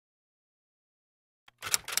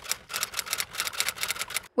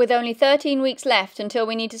With only 13 weeks left until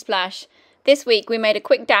we need to splash, this week we made a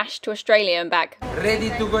quick dash to Australia and back. Ready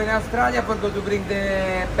to go in Australia, for go to bring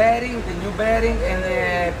the bearing, the new bearing, and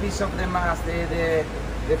the piece of the mast, the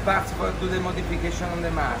parts for do the modification on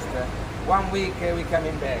the mast. 1 week we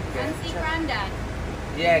coming back. And see Grandad.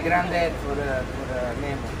 Yeah, Grandad for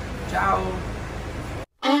Nemo. Ciao.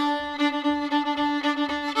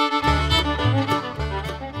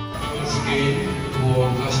 Once again, for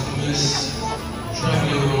customers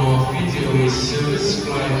traveling on video with service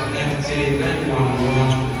flight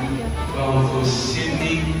FJ911 bound for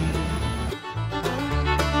Sydney.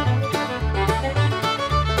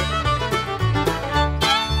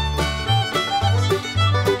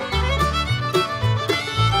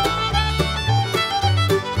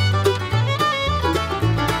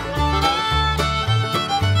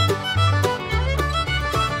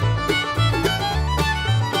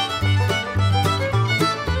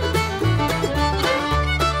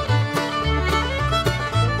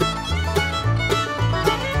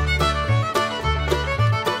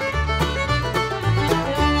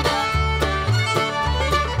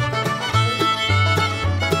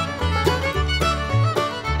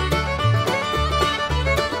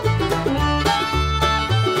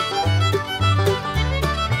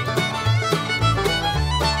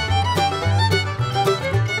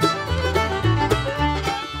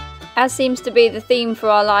 As seems to be the theme for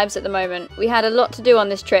our lives at the moment, we had a lot to do on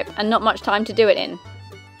this trip and not much time to do it in.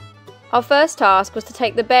 Our first task was to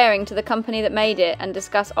take the bearing to the company that made it and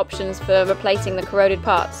discuss options for replacing the corroded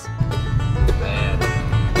parts.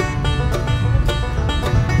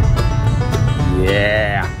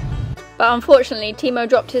 Yeah. But unfortunately, Timo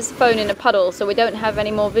dropped his phone in a puddle, so we don't have any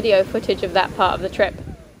more video footage of that part of the trip.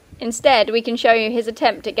 Instead, we can show you his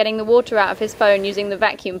attempt at getting the water out of his phone using the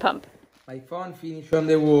vacuum pump. My phone finished on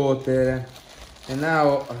the water, and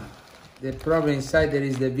now the problem inside there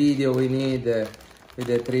is the video we need with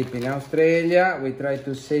the trip in Australia. We try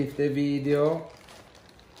to save the video.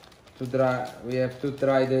 We have to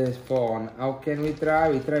try the phone. How can we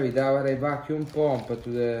try? We try with our vacuum pump to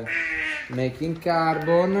the making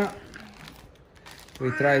carbon.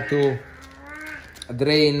 We try to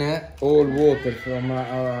drain all water from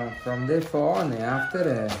the phone, and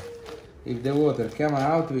after if the water come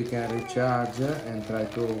out we can recharge and try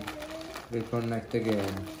to reconnect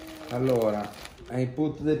again. Allora, I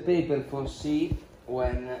put the paper for see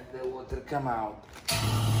when the water come out.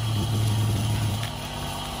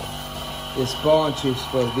 The sponge is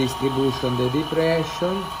for distribution the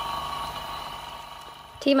depression.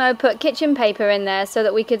 Timo put kitchen paper in there so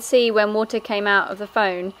that we could see when water came out of the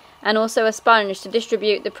phone, and also a sponge to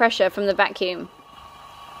distribute the pressure from the vacuum.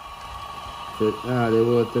 The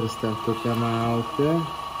water starts to come out,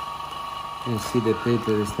 and see the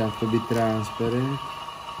paper starts to be transparent.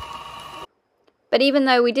 But even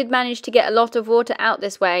though we did manage to get a lot of water out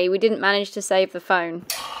this way, we didn't manage to save the phone.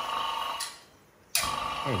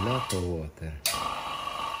 A lot of water.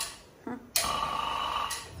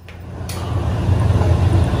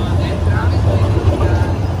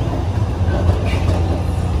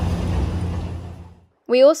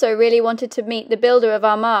 We also really wanted to meet the builder of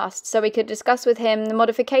our mast so we could discuss with him the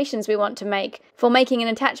modifications we want to make for making an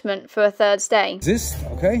attachment for a third stay. This,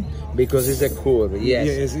 okay? Because it's a curve, yes.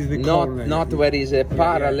 Yeah, it's the not where it's a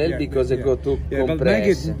parallel, because it go to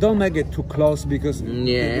compress. But don't make it too close because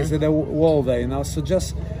it's the wall there, you know. So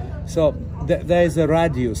just there is a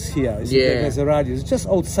radius here. There's a radius just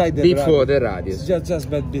outside the before the radius. Just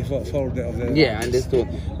but before the yeah, understood.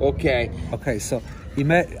 Okay. Okay, so in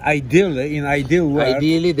ideal world,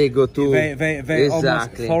 ideally they go to they exactly.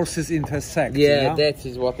 almost forces intersect. Yeah, you know? that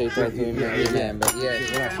is what I try to remember. Yeah,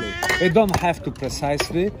 exactly. They don't have to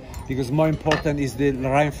precisely, because more important is the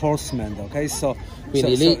reinforcement. Okay, so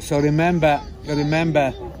remember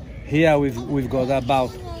here we've got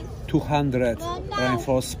about 200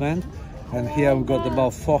 reinforcement, and here we've got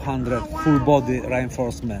about 400 full body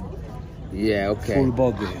reinforcement. Yeah, okay. Full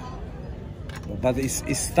body. But it's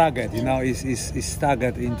staggered, you know. It's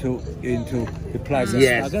staggered into the price.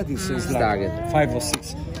 Yes, staggered. It's staggered. Like 5 or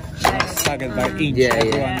 6. Staggered by inch.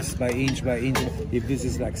 Everyone is by inch by inch. If this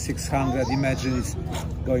is like 600, imagine it's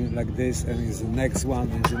going like this, and it's the next one,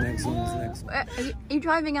 and the next one, and the next one. Are you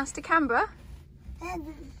driving us to Canberra? Where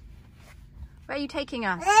are you taking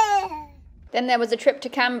us? Then there was a trip to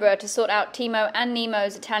Canberra to sort out Timo and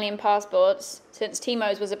Nemo's Italian passports, since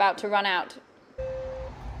Timo's was about to run out.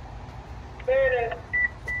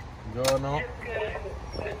 Buongiorno.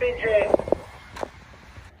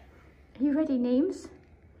 Are you ready, Neems?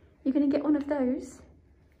 You're going to get one of those?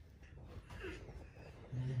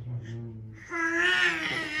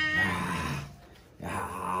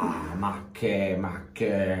 Mac.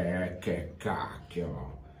 che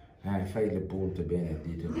cacchio. Fai le punte bene il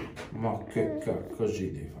dito. Ma che cacchio,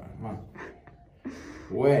 così devi fare. Ma.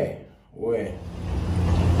 Uè.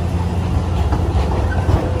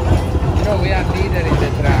 No, we are leader in the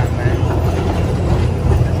tram,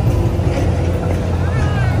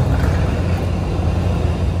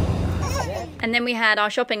 And then we had our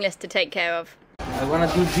shopping list to take care of. I wanna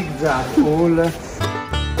do zigzag all.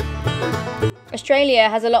 Australia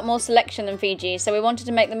has a lot more selection than Fiji, so we wanted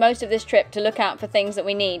to make the most of this trip to look out for things that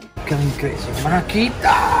we need. Coming crazy.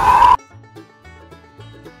 Marachita!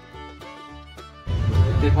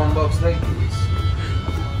 Take one box like this.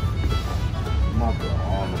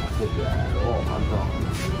 Madonna, che bello, oh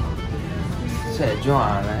madonna. Sei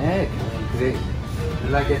Joanna, coming crazy.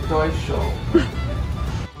 Like a toy shop.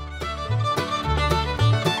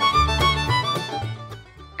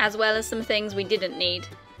 As well as some things we didn't need.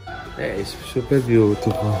 It's super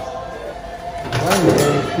beautiful.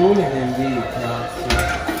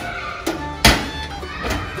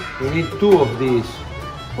 We need 2 of these.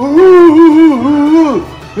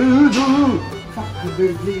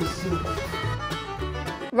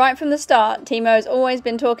 Right from the start, Timo has always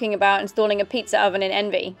been talking about installing a pizza oven in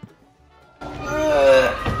Envy.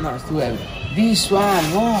 No, it's too heavy. This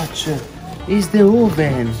one, watch. Is the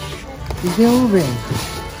oven.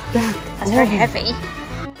 That's very heavy.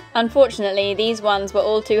 Unfortunately, these ones were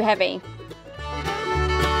all too heavy.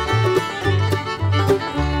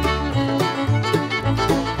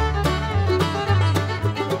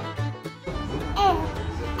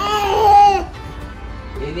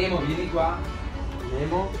 Hey Nemo, vieni qua.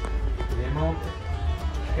 Nemo.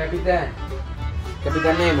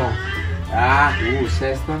 Capitan Nemo.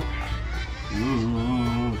 Sesta.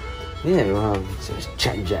 Yeah, well, just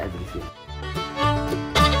change everything.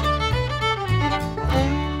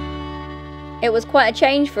 It was quite a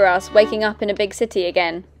change for us waking up in a big city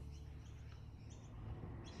again.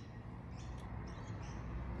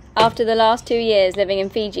 After the last 2 years living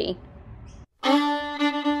in Fiji.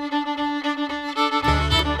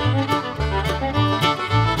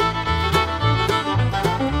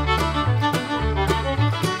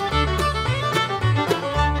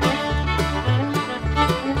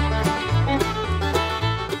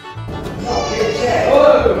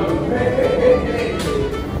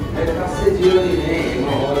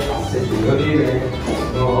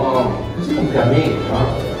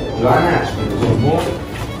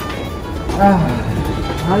 Joanna,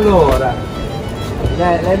 allora,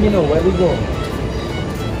 let me know where we go.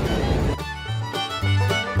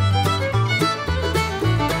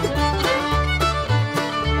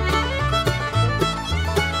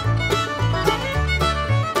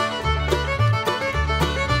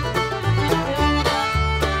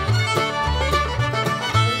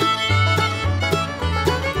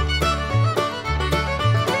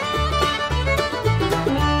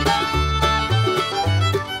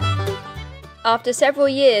 After several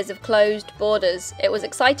years of closed borders, it was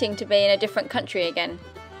exciting to be in a different country again.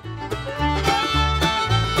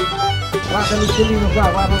 Guarda l'uccellino qua,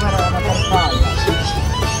 guarda la farfalla.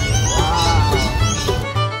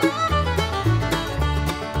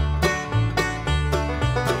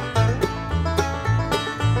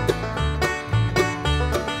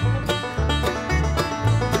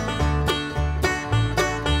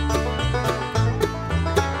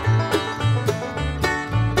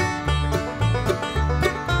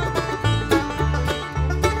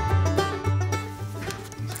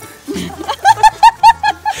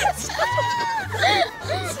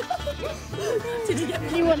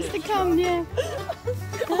 He wants to come, yeah.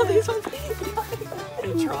 All these ones.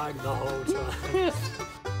 Been trying the whole time.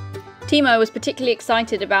 Timo was particularly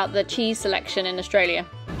excited about the cheese selection in Australia.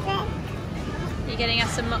 You getting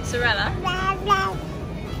us some mozzarella?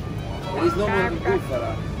 There is no more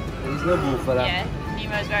bufala. There is no bufala. Yeah,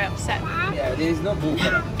 Nemo's very upset. Yeah, there is no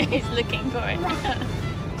bufala. He's looking for it.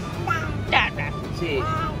 Sì,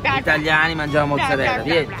 gli italiani mangiamo mozzarella.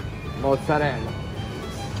 Vieni, mozzarella.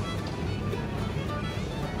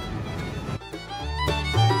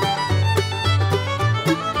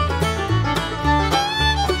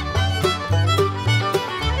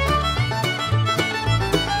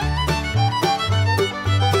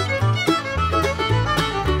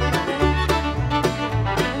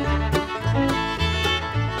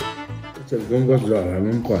 C'è il gongozola,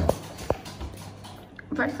 non qua.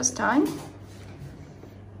 Breakfast time?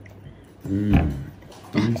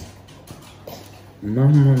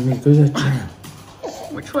 Mamma mia, cosa c'è?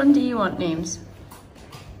 Which one do you want, Neems?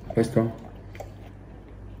 Questo?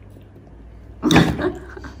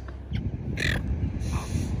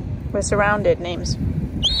 We're surrounded, Neems.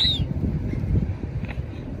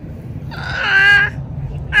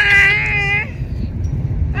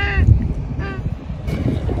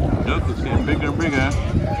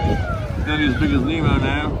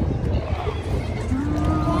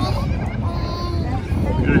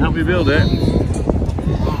 Can I help you build it?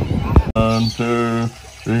 1, 2,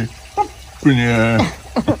 3, up in the air.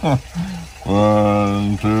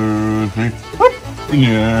 1, 2, 3, up in the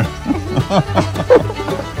air.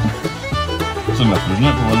 That's enough, isn't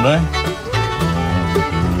it, for one day?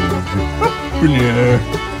 1, 2, 3, up in the air.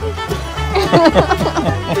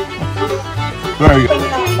 Very good.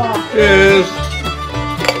 Cheers.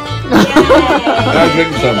 I'll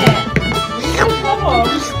drink some.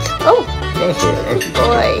 Oh, That's it.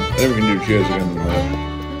 boy. Then we can do cheers again.